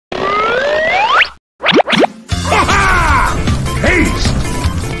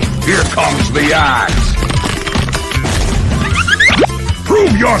comes the axe!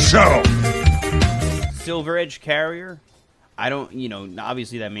 Prove yourself! Silver Edge Carrier? I don't, you know,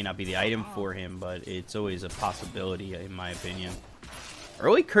 obviously that may not be the item for him, but it's always a possibility, in my opinion.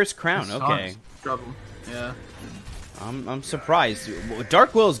 Early Curse Crown, okay. Trouble. Yeah. I'm surprised.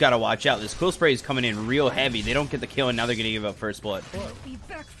 Dark Willow's got to watch out. This Quill Spray is coming in real heavy. They don't get the kill, and now they're going to give up first blood.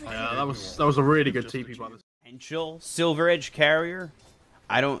 Yeah, that was a really good TP by this. Potential Silver Edge Carrier?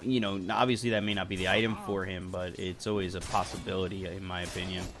 I don't, you know, obviously that may not be the item for him, but it's always a possibility, in my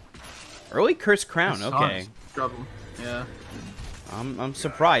opinion. Early Curse Crown, okay. Trouble. Yeah. I'm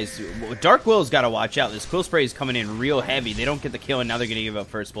surprised. Dark Willow's got to watch out. This Quill Spray is coming in real heavy. They don't get the kill, and now they're going to give up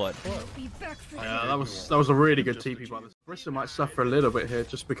first blood. Yeah, that was a really good TP by this. Bristle might suffer a little bit here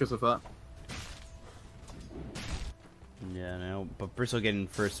just because of that. Yeah, no, but Bristle getting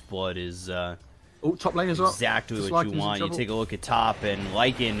first blood is oh, top lane as well. Exactly what you want. You take a look at top, and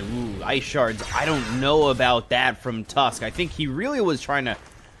Lycan, ooh, Ice Shards. I don't know about that from Tusk. I think he really was trying to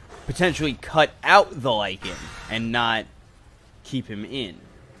potentially cut out the Lycan and not keep him in.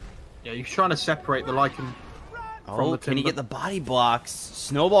 Yeah, he's trying to separate the Lycan from the Timber. Can he get the body blocks?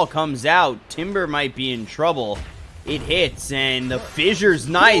 Snowball comes out. Timber might be in trouble. It hits, and the Fissure's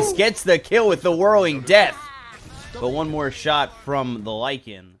nice. Gets the kill with the Whirling Death. But one more shot from the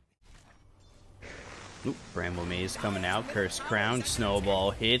Lycan. Oop, Bramble Maze coming out. Curse Crown.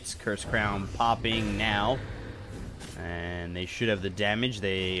 Snowball hits. Curse Crown popping now. And they should have the damage.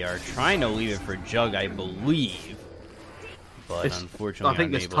 They are trying to leave it for Jug, I believe. But unfortunately, I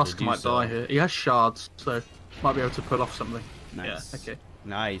think this Tusk might die here. He has shards, so might be able to pull off something. Nice. Yeah, okay.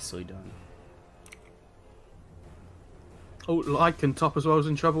 Nicely done. Oh, Lycan top as well is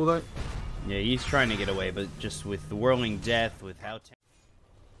in trouble, though. Yeah, he's trying to get away, but just with the Whirling Death, with how...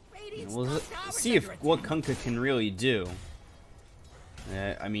 We'll see what Kunkka can really do.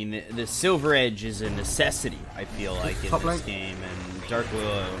 I mean, the Silver Edge is a necessity, I feel like, in this game. And Dark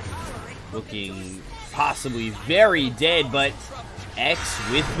Willow looking possibly very dead, but X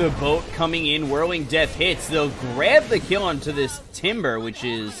with the boat coming in. Whirling Death hits. They'll grab the kill onto this Timber, which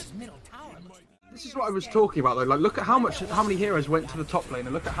is... This is what I was talking about, though. Like, look at how many heroes went to the top lane,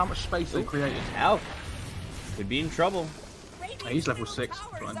 and look at how much space they created. Out. Could be in trouble. Yeah, he's level 6.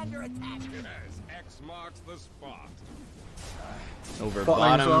 Over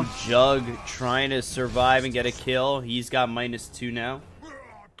bottom, Jug trying to survive and get a kill. He's got -2 now.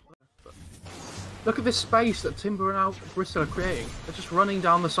 Look at this space that Timber and Bristle are creating. They're just running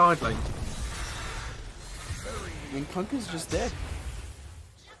down the side lane. And Kunkka's just dead.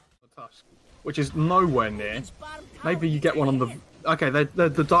 Which is nowhere near. Maybe you get one on the... Okay,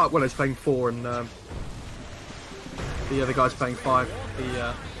 the Dark Willow's playing 4 and the other guy's playing 5.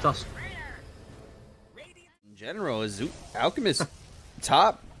 The Tusk. In general, is Alchemist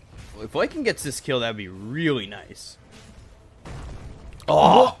top? If Lycan gets this kill, that'd be really nice.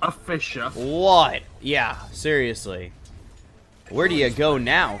 Oh, what a Fissure. What? Yeah, seriously. Where do you go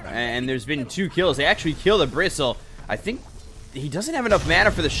now? And there's been 2 kills. They actually killed a Bristle. I think he doesn't have enough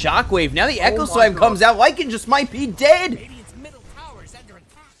mana for the Shockwave. Now the Echo Slam comes out. Lycan just might be dead.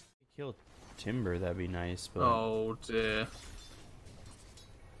 Kill Timber, that'd be nice. But... Oh dear.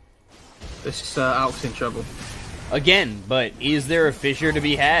 This is Alk's in trouble. Again, but is there a Fissure to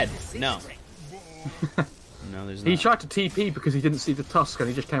be had? No. No, there's not. He tried to TP because he didn't see the Tusk and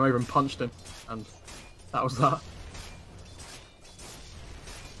he just came over and punched him. And that was that.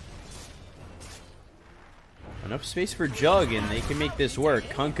 Enough space for Jug, and they can make this work.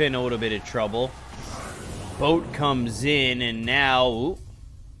 Kunkka in a little bit of trouble. Boat comes in, and now... Ooh,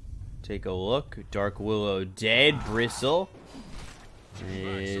 take a look. Dark Willow dead. Bristle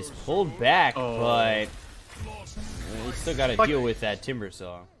is pulled back, but... we still got to deal with that Timber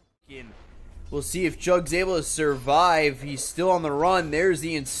Saw. We'll see if Jug's able to survive. He's still on the run. There's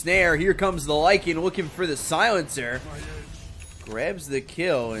the ensnare. Here comes the Lycan looking for the silencer. Grabs the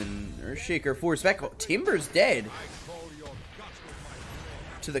kill, and Earthshaker forced back. Oh, Timber's dead.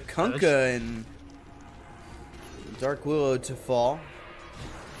 To the Kunkka, and Dark Willow to fall.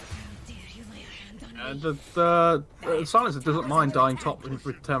 The silencer doesn't mind dying top in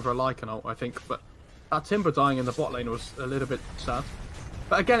return for a Lycan ult, I think, but that Timber dying in the bot lane was a little bit sad.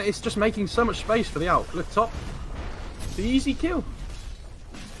 But again, it's just making so much space for the ult. Look top, the easy kill,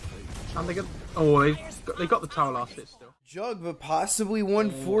 and they got the tower last hit still. Jug, but possibly one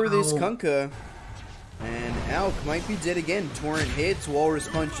for this Kunkka. And Alk might be dead again. Torrent hits, Walrus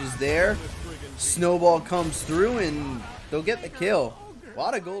Punch is there. Snowball comes through, and they'll get the kill. A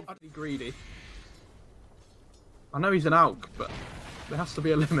lot of gold. Greedy. I know he's an Alk, but there has to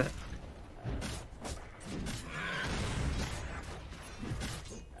be a limit.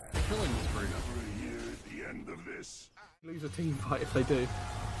 of this. Lose a team fight if they do.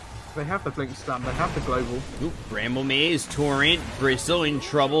 They have the blink stun, they have the global. Ooh, Bramble Maze, Torrent, Bristle in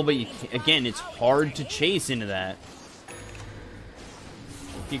trouble, but again, it's hard to chase into that.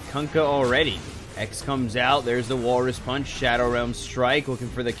 Look at Kunkka already. X comes out, there's the Walrus Punch, Shadow Realm Strike, looking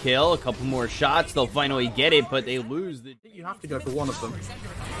for the kill. A couple more shots, they'll finally get it, but they lose the... You have to go for one of them.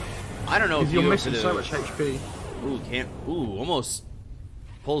 I don't know if you're missing so much HP. Ooh, almost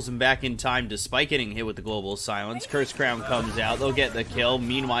pulls him back in time despite getting hit with the Global Silence. Curse Crown comes out, they'll get the kill.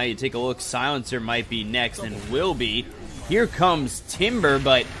 Meanwhile, you take a look, Silencer might be next and will be. Here comes Timber,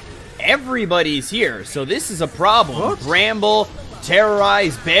 but everybody's here, so this is a problem. What? Bramble,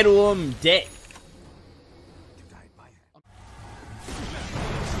 Terrorize, Bedlam, dead.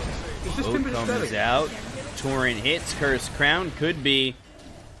 Boat comes out, Torrent hits, Curse Crown, could be.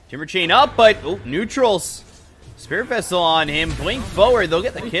 Timber Chain up, but neutrals. Spirit Vessel on him, blink forward, they'll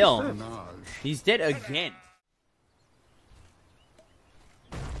get the kill. He's dead again.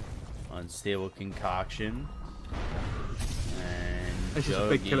 Unstable Concoction. And This is a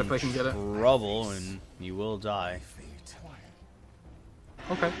big kill if they can get it. Trouble, and he will die.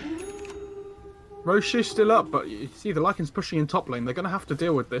 Okay. Roshu's still up, but you see the Lycan's pushing in top lane. They're going to have to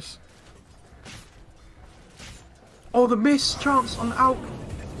deal with this. Oh, the miss chance on Alk.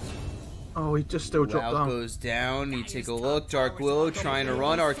 Oh, he just still dropped down. Goes down. You take a look. Dark Willow trying to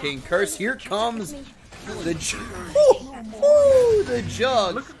run. Arcane Curse. Here comes the the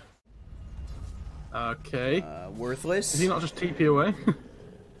jug. Okay. Worthless. Is he not just TP away?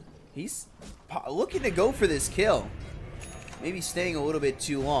 He's looking to go for this kill. Maybe staying a little bit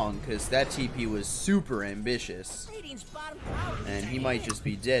too long because that TP was super ambitious. And he might just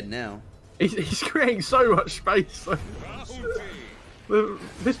be dead now. He's creating so much space.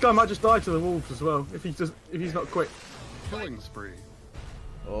 This guy might just die to the wolves as well if he's not quick. Killing spree.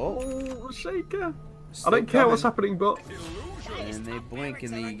 Oh, Shaker! I don't care what's happening, but and they blink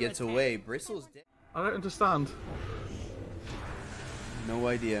and he gets away. Bristle's dead. I don't understand. No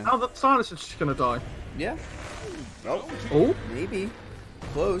idea. How the Silencer's just gonna die? Yeah. Oh, maybe.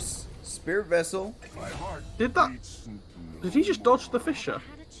 Close. Spirit Vessel. Did he just dodge the Fisher?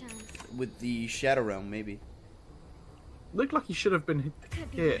 With the Shadow Realm, maybe. Looked like he should have been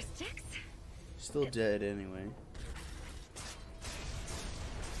hit. Still dead anyway.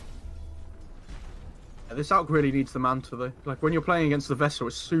 Yeah, this Alk really needs the Manta though. Like when you're playing against the Vessel,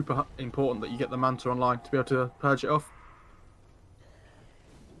 it's super important that you get the Manta online to be able to purge it off.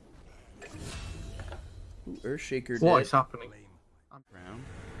 Ooh, Earthshaker dead. What is happening?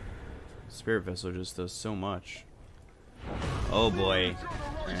 Spirit Vessel just does so much. Oh boy.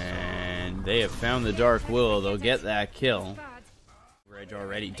 And they have found the Dark Willow. They'll get that kill. Edge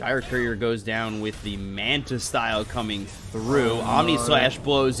already. Dire Courier goes down with the Manta style coming through. Omni Slash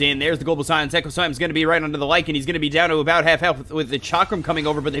blows in. There's the Global Silence. Echo Slam's going to be right under the Lycan. He's going to be down to about half health with the Chakram coming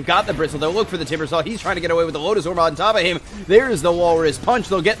over, but they've got the Bristle. They'll look for the Timbersaw. He's trying to get away with the Lotus Orb on top of him. There's the Walrus Punch.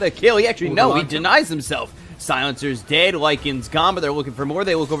 They'll get the kill. He actually, no, he denies himself. Silencer's dead, Lycan's gone, but they're looking for more.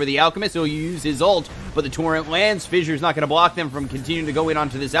 They look over the Alchemist, he'll use his ult, but the Torrent lands. Fissure's not going to block them from continuing to go in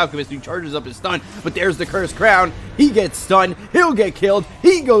onto this Alchemist who charges up his stun, but there's the Cursed Crown. He gets stunned, he'll get killed,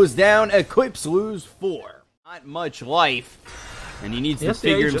 he goes down, Eclipse lose 4. Not much life, and he needs to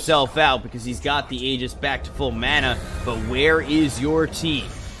figure himself out because he's got the Aegis back to full mana, but where is your team?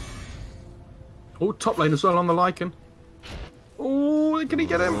 Oh, top lane as well on the Lycan. Oh, can he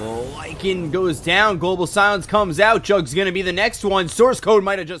get him? Lycan goes down. Global Silence comes out. Jug's going to be the next one. Source Code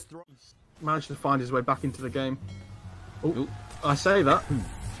might have just thrown. Managed to find his way back into the game. Oh, I say that.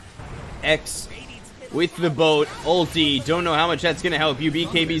 X with the boat. Ulti. Don't know how much that's going to help you.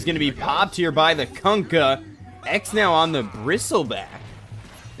 BKB's going to be popped here by the Kunkka. X now on the Bristleback.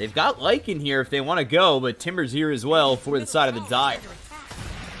 They've got Lycan here if they want to go, but Timber's here as well for the side of the Dire.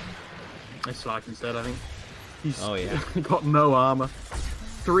 It's Lycan's dead, I think. He's got no armor.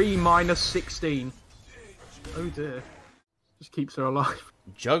 3 minus 16. Oh dear. Just keeps her alive.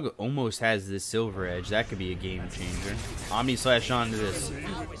 Jug almost has this Silver Edge. That could be a game changer. Omni Slash onto this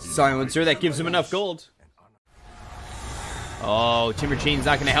Silencer. That gives him enough gold. Oh, Timber Chain's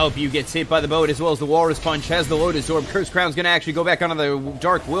not going to help you. Gets hit by the boat as well as the Walrus Punch. Has the Lotus Orb. Cursed Crown's going to actually go back onto the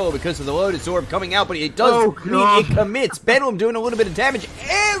Dark Willow because of the Lotus Orb coming out, but it does mean it commits. Bedlam doing a little bit of damage.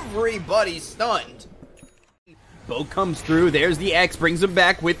 Everybody's stunned. Boat comes through. There's the X. Brings him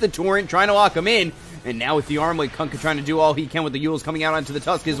back with the Torrent. Trying to lock him in. And now with the Armlet, Kunkka trying to do all he can with the Yules coming out onto the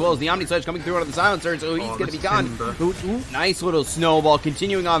Tusk, as well as the Omni Sledge coming through onto the Silencer, so he's going to be gone. Nice little snowball,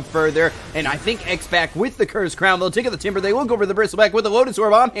 continuing on further, and I think X back with the Curse Crown. They'll take out the Timber, they will go for the Bristleback with the Lotus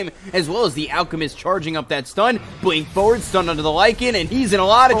Orb on him, as well as the Alchemist charging up that stun. Blink forward, stun under the Lycan, and he's in a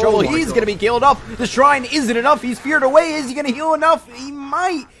lot of trouble. He's going to be killed off. The Shrine isn't enough. He's feared away. Is he going to heal enough? He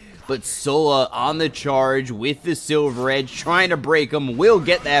might. But Sola on the charge with the Silver Edge, trying to break him. Will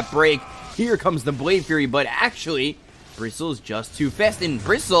get that break. Here comes the Blade Fury, but actually, Bristle's just too fast, and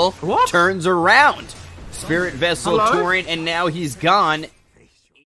Bristle turns around. Spirit Vessel, Torrent, and now he's gone.